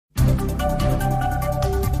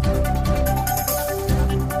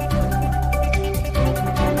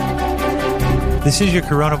This is your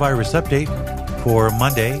coronavirus update for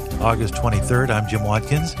Monday, August 23rd. I'm Jim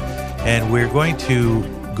Watkins, and we're going to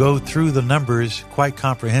go through the numbers quite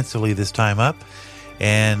comprehensively this time up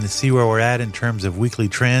and see where we're at in terms of weekly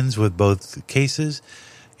trends with both cases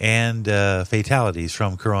and fatalities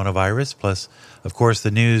from coronavirus. Plus, of course, the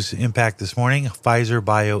news impact this morning. Pfizer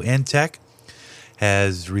BioNTech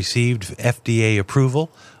has received FDA approval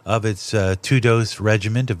of its two-dose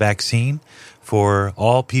regimen of vaccine for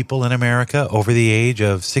all people in America over the age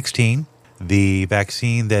of 16. The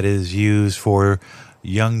vaccine that is used for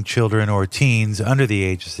young children or teens under the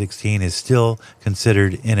age of 16 is still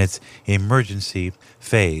considered in its emergency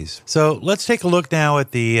phase. So let's take a look now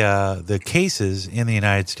at the cases in the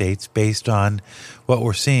United States based on what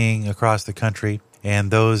we're seeing across the country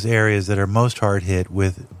and those areas that are most hard hit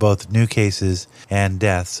with both new cases and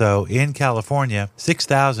deaths. So in California,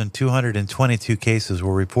 6,222 cases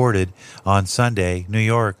were reported on Sunday. New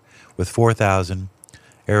York with 4,000,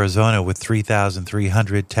 Arizona with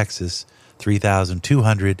 3,300, Texas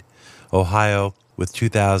 3,200, Ohio with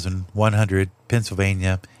 2,100,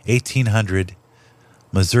 Pennsylvania 1,800,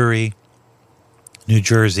 Missouri, New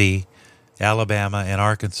Jersey, Alabama, and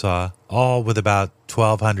Arkansas, all with about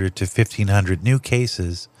 1,200 to 1,500 new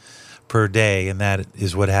cases per day, and that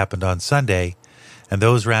is what happened on Sunday. And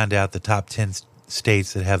those round out the top 10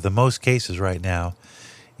 states that have the most cases right now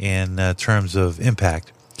in terms of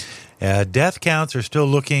impact. Death counts are still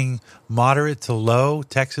looking moderate to low.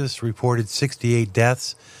 Texas reported 68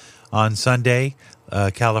 deaths on Sunday.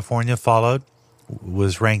 California followed,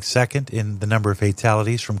 was ranked second in the number of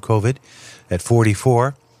fatalities from COVID at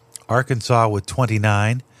 44. Arkansas with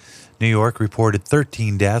 29. New York reported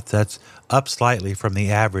 13 deaths. That's up slightly from the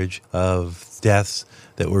average of deaths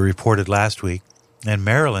that were reported last week. And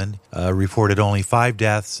Maryland reported only 5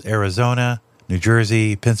 deaths. Arizona, New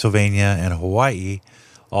Jersey, Pennsylvania, and Hawaii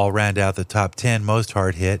all round out the top 10 most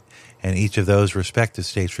hard hit, and each of those respective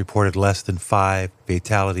states reported less than 5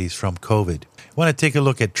 fatalities from COVID. I want to take a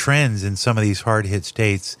look at trends in some of these hard hit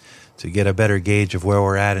states to get a better gauge of where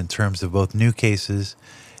we're at in terms of both new cases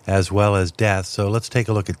as well as deaths. So let's take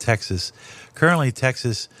a look at Texas. Currently,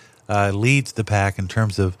 Texas leads the pack in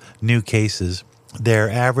terms of new cases. Their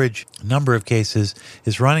average number of cases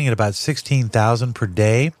is running at about 16,000 per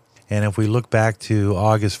day. And if we look back to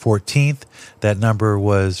August 14th, that number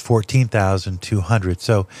was 14,200.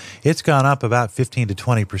 So it's gone up about 15 to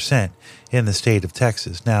 20% in the state of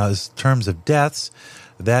Texas. Now, in terms of deaths,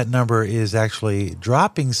 that number is actually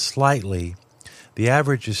dropping slightly. The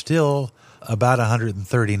average is still about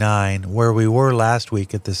 139, where we were last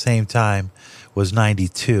week at the same time was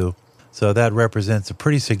 92. So that represents a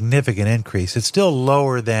pretty significant increase. It's still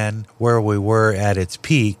lower than where we were at its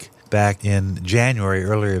peak back in January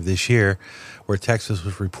earlier this year, where Texas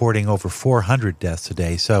was reporting over 400 deaths a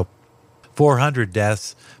day. So 400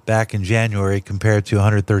 deaths back in January compared to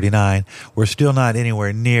 139. We're still not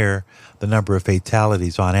anywhere near the number of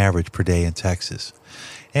fatalities on average per day in Texas.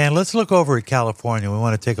 And let's look over at California. We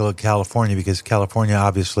want to take a look at California because California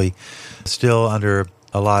obviously still under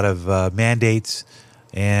a lot of mandates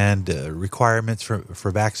and requirements for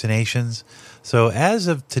vaccinations. So as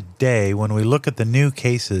of today, when we look at the new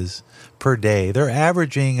cases per day, they're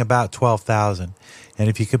averaging about 12,000. And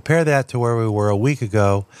if you compare that to where we were a week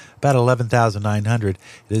ago, about 11,900,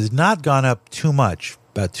 it has not gone up too much,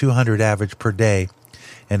 about 200 average per day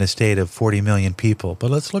in a state of 40 million people. But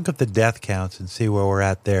let's look at the death counts and see where we're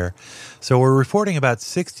at there. So we're reporting about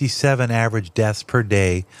 67 average deaths per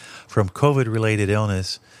day from COVID-related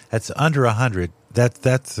illness. That's under 100.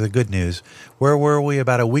 That's the good news. Where were we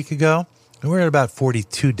about a week ago? We're at about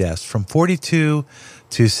 42 deaths, from 42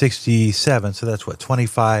 to 67. So that's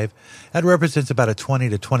 25. That represents about a 20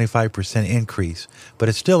 to 25% increase. But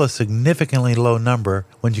it's still a significantly low number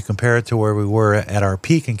when you compare it to where we were at our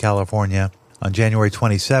peak in California on January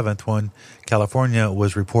 27th, when California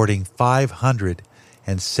was reporting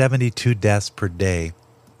 572 deaths per day.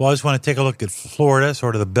 Well, I just want to take a look at Florida,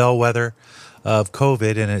 sort of the bellwether of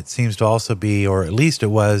COVID, and it seems to also be, or at least it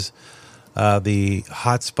was, the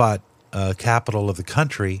hotspot capital of the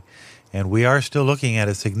country. And we are still looking at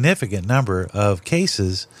a significant number of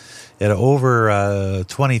cases at over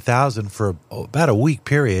 20,000 for about a week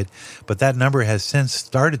period. But that number has since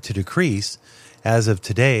started to decrease. As of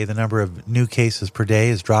today, the number of new cases per day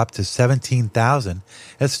has dropped to 17,000.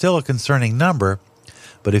 It's still a concerning number,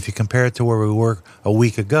 but if you compare it to where we were a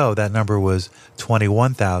week ago, that number was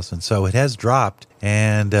 21,000. So it has dropped.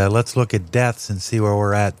 And let's look at deaths and see where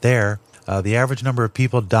we're at there. The average number of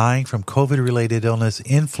people dying from COVID-related illness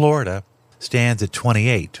in Florida stands at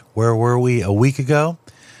 28. Where were we a week ago?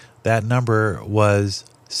 That number was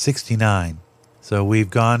 69. So we've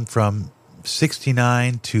gone from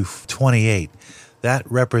 69 to 28. That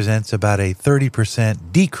represents about a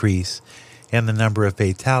 30% decrease in the number of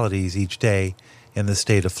fatalities each day in the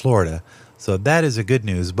state of Florida. So that is a good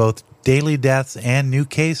news. Both daily deaths and new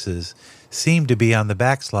cases seem to be on the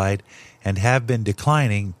backslide and have been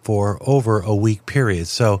declining for over a week period.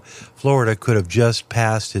 So Florida could have just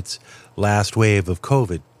passed its last wave of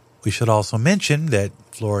COVID. We should also mention that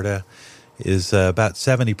Florida is about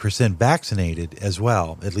 70% vaccinated as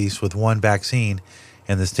well, at least with one vaccine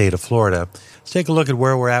in the state of Florida. Let's take a look at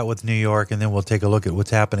where we're at with New York, and then we'll take a look at what's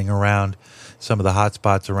happening around some of the hot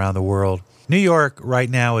spots around the world. New York right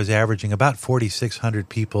now is averaging about 4,600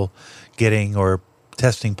 people getting or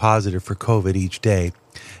testing positive for COVID each day.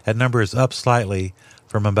 That number is up slightly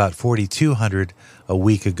from about 4,200 a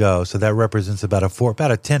week ago. So that represents about a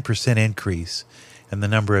 10% increase in the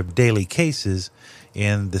number of daily cases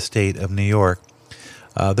in the state of New York.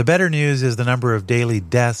 The better news is the number of daily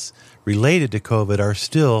deaths related to COVID are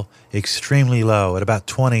still extremely low at about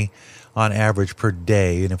 20 on average per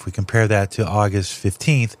day. And if we compare that to August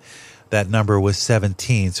 15th, that number was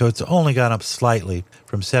 17. So it's only gone up slightly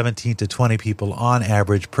from 17 to 20 people on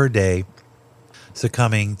average per day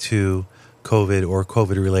succumbing to COVID or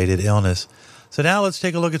COVID-related illness. So now let's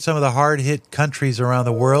take a look at some of the hard-hit countries around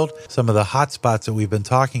the world, some of the hot spots that we've been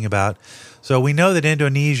talking about. So we know that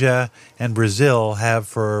Indonesia and Brazil have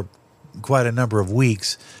for quite a number of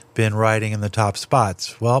weeks been riding in the top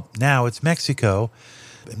spots. Well, now it's Mexico.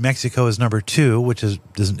 Mexico is number 2, which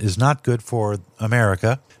is not good for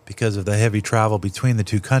America because of the heavy travel between the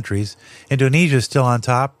two countries. Indonesia is still on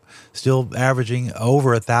top, still averaging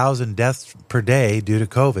over 1,000 deaths per day due to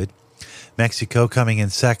COVID. Mexico coming in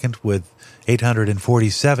second with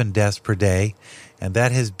 847 deaths per day, and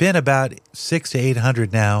that has been about 600 to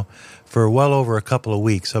 800 now for well over a couple of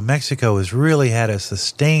weeks. So Mexico has really had a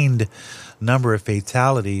sustained number of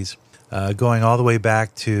fatalities going all the way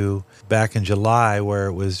back in July, where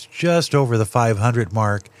it was just over the 500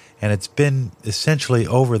 mark, and it's been essentially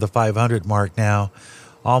over the 500 mark now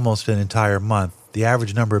almost an entire month. The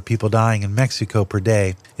average number of people dying in Mexico per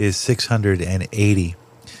day is 680.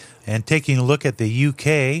 And taking a look at the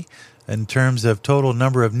UK, in terms of total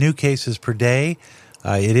number of new cases per day,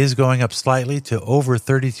 it is going up slightly to over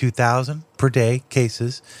 32,000 per day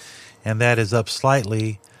cases, and that is up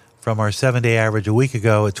slightly from our 7-day average a week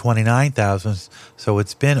ago at 29,000. So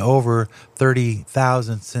it's been over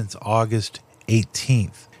 30,000 since August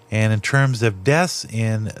 18th. And in terms of deaths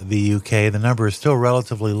in the UK, the number is still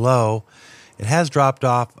relatively low. It has dropped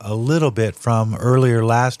off a little bit from earlier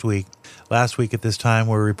last week. Last week at this time,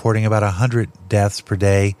 we were reporting about 100 deaths per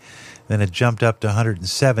day. Then it jumped up to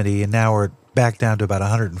 170, and now we're back down to about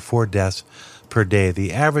 104 deaths per day.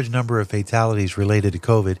 The average number of fatalities related to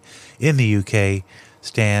COVID in the UK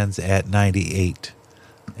stands at 98.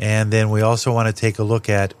 And then we also want to take a look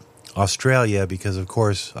at Australia because, of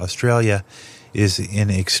course, Australia is in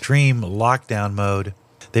extreme lockdown mode.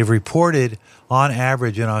 They've reported, on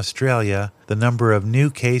average in Australia, the number of new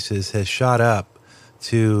cases has shot up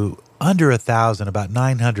to under 1,000, about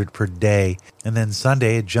 900 per day. And then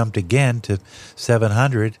Sunday it jumped again to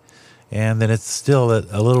 700. And then it's still at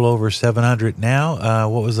a little over 700 now.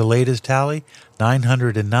 What was the latest tally?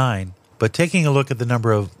 909. But taking a look at the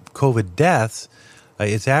number of COVID deaths,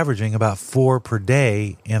 it's averaging about 4 per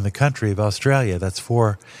day in the country of Australia. That's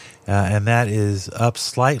 4. And that is up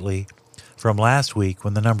slightly from last week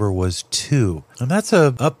when the number was 2. And that's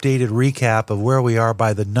an updated recap of where we are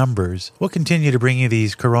by the numbers. We'll continue to bring you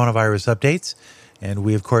these coronavirus updates. And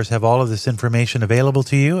we, of course, have all of this information available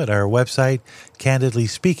to you at our website,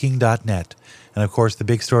 candidlyspeaking.net. And, of course, the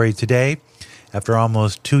big story today, after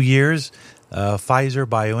almost 2 years,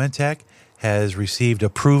 Pfizer-BioNTech has received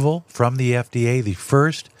approval from the FDA, the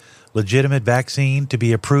first legitimate vaccine to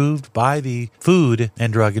be approved by the Food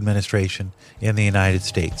and Drug Administration in the United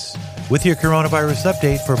States. With your coronavirus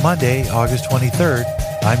update for Monday, August 23rd,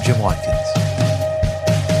 I'm Jim Watkins.